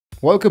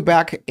Welcome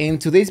back. In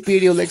today's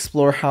video, let's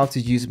explore how to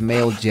use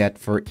Mailjet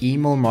for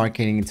email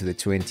marketing into the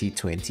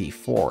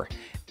 2024.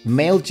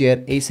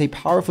 Mailjet is a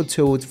powerful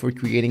tool for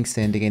creating,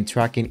 sending, and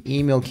tracking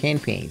email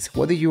campaigns.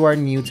 Whether you are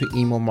new to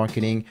email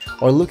marketing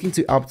or looking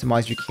to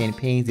optimize your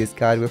campaigns, this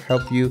guide will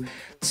help you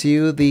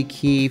to the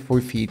key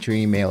for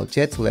featuring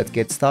Mailjet. So let's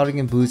get started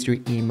and boost your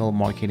email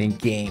marketing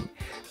game.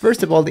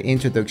 First of all, the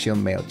introduction of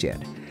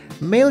Mailjet.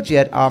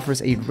 Mailjet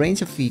offers a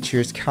range of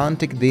features,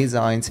 content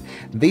designs,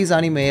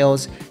 designing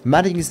emails,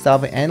 managing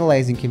staff, and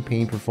analyzing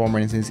campaign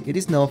performances. It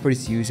is known for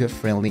its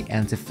user-friendly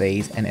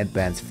interface and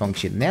advanced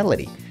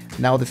functionality.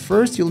 Now, the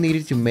first you'll need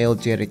is your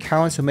Mailjet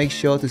account, so make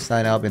sure to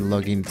sign up and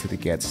log in to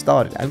get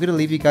started. I'm going to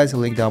leave you guys a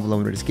link down below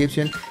in the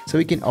description so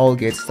we can all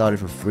get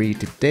started for free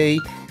today,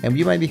 and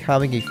we might be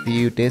having a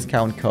few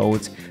discount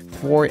codes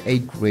for a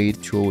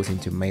great tools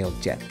into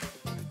Mailjet.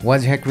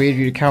 Once you have created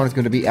your account, it's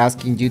going to be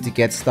asking you to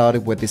get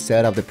started with the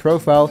setup, the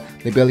profile,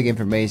 the billing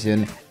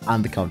information,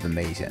 and the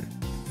confirmation.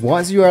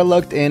 Once you are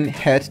logged in,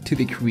 head to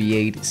the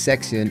create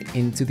section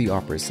into the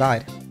upper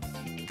side,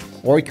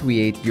 or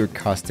create your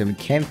custom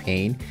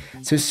campaign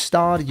to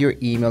start your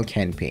email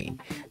campaign.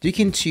 You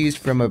can choose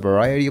from a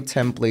variety of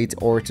templates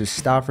or to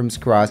start from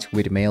scratch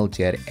with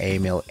Mailjet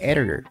email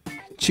editor.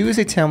 Choose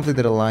a template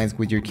that aligns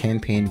with your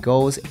campaign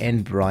goals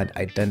and brand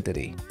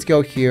identity. Let's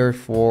go here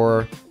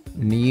for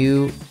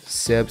new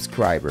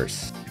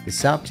subscribers. The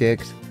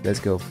subject, let's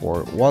go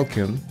for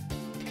welcome.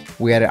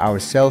 We added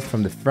ourselves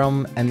from the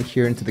from, and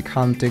here into the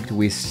contact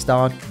we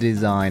start to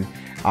design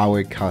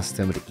our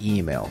custom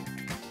email.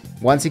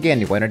 Once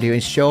again, you want to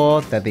ensure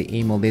that the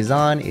email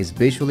design is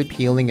visually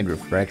appealing and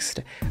reflects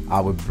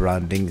our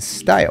branding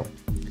style.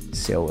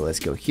 So let's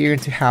go here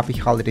into happy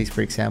holidays.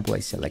 For example, I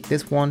select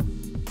this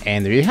one,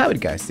 and there you have it,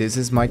 guys. This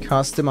is my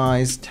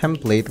customized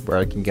template where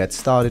I can get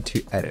started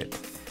to edit.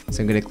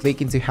 So I'm going to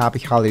click into happy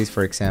holidays.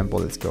 For example,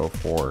 let's go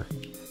for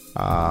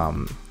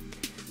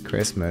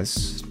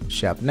Christmas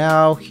shop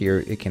now.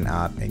 Here you can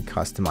add and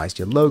customize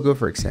your logo.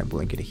 For example,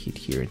 I'm going to hit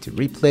here into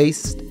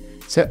replace.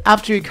 So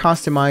after you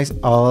customize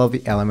all of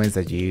the elements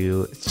that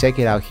you check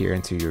it out here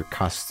into your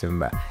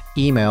custom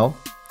email,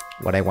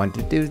 what I want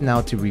to do is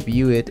now to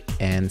review it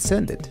and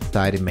send it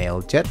inside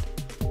Mailjet.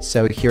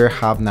 So here I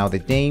have now the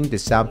name, the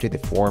subject,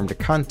 the form, the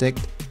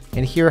contact,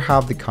 and here I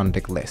have the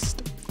contact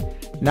list.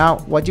 Now,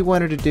 what you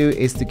wanted to do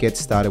is to get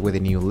started with a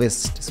new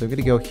list. So I'm going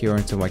to go here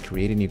into my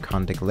create a new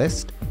contact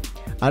list.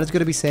 And it's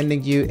going to be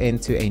sending you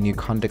into a new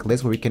contact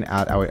list where we can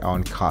add our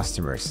own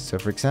customers. So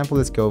for example,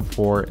 let's go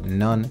for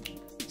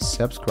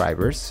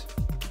non-subscribers.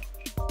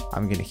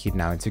 I'm going to hit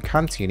now into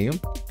continue.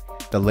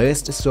 The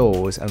list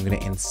source, I'm going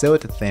to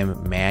insert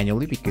them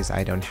manually because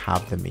I don't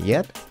have them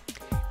yet.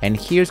 And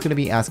here's going to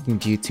be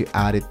asking you to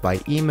add it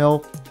by email,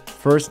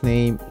 first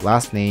name,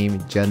 last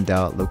name,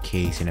 gender,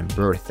 location, and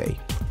birthday.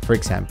 For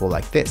example,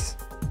 like this.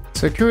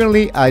 So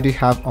currently I do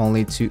have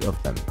only 2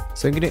 of them.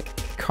 So I'm going to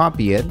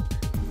copy it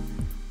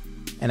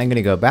and I'm going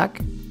to go back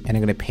and I'm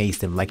going to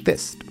paste them like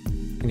this.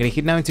 I'm going to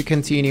hit now into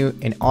continue,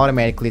 and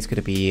automatically it's going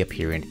to be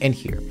appearing in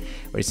here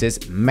where it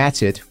says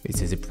match it,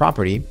 which is a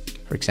property,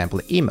 for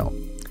example, email.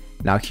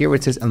 Now here where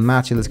it says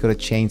unmatch it, let's go to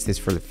change this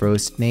for the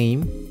first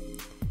name.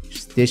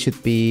 This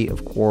should be,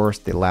 of course,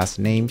 the last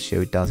name,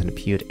 so it doesn't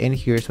appear in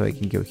here. So I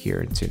can go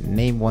here into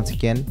name once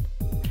again.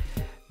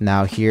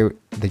 Now here,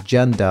 the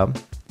gender,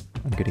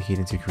 I'm going to hit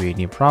into create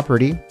new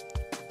property.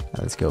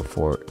 Let's go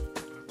for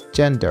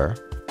gender,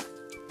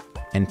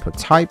 input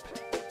type,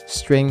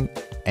 string,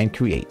 and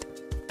create.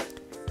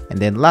 And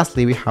then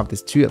lastly, we have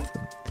these 2 of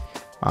them,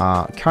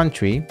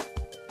 country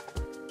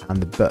and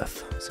the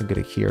birth. So I'm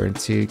going to here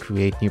into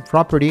create new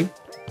property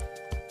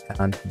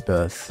and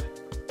birth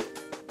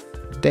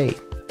day,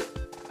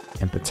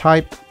 input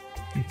type,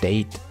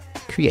 date,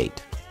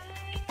 create.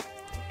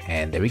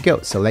 And there we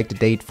go. Select the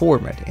date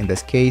format. In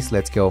this case,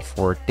 let's go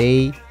for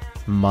day,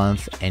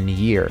 month, and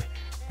year,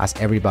 as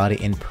everybody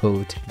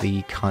input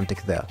the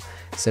contact there.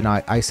 So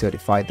now I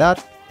certify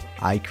that.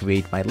 I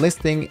create my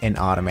listing, and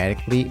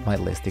automatically my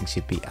listing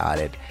should be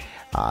added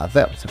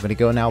there. So I'm going to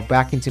go now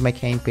back into my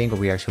campaign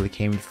where we actually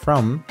came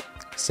from.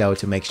 So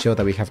to make sure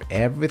that we have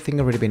everything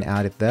already been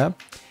added there.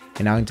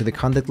 And now into the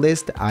contact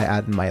list, I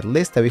add my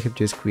list that we have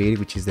just created,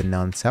 which is the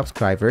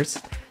non-subscribers.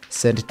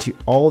 Send it to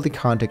all the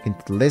contact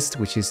into the list,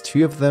 which is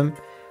 2 of them.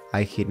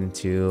 I hit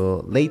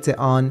into later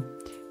on,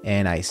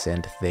 and I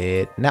send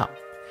it now.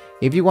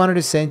 If you wanted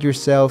to send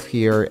yourself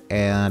here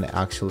an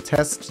actual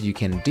test, you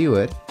can do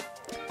it.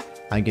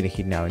 I'm going to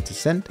hit now into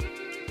send.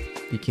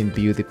 You can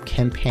view the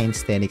campaign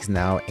standings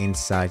now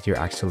inside your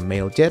actual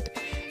Mailjet,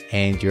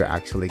 and you're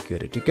actually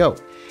good to go.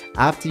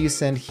 After you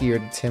send here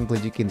the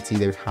template, you can see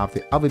they have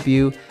the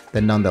overview,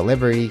 the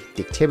non-delivery,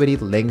 the activity,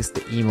 the links,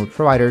 the email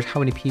providers, how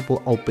many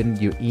people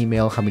opened your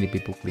email, how many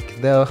people click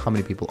there, how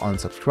many people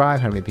unsubscribe,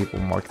 how many people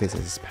mark this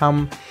as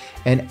spam,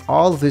 and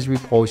all of these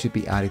reports should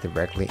be added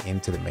directly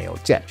into the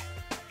Mailjet.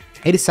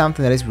 It is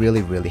something that is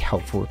really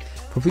helpful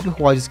for people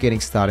who are just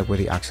getting started with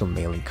the actual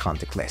mailing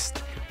contact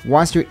list.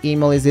 Once your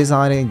email is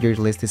designed and your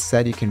list is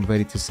set, you can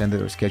ready to send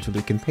it or schedule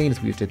your campaign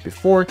as we did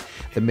before.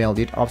 The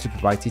Mailjet also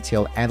provides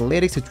detailed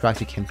analytics to track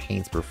your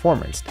campaign's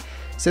performance.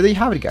 So there you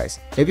have it, guys.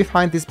 If you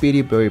find this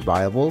video very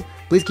valuable,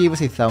 please give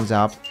us a thumbs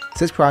up,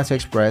 subscribe to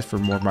Express for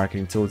more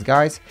marketing tools,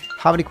 guys.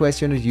 Have any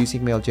questions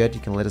using Mailjet,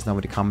 you can let us know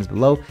in the comments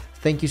below.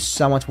 Thank you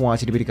so much for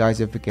watching the video, guys.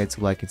 Don't forget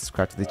to like and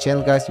subscribe to the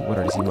channel, guys. What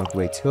are these more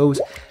great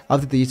tools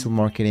of the digital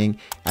marketing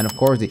and of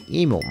course the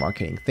email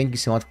marketing. Thank you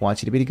so much for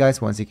watching the video,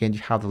 guys. Once again, you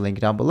have the link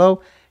down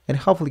below, and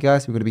hopefully,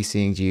 guys, we're going to be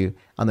seeing you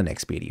on the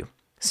next video.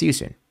 See you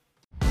soon.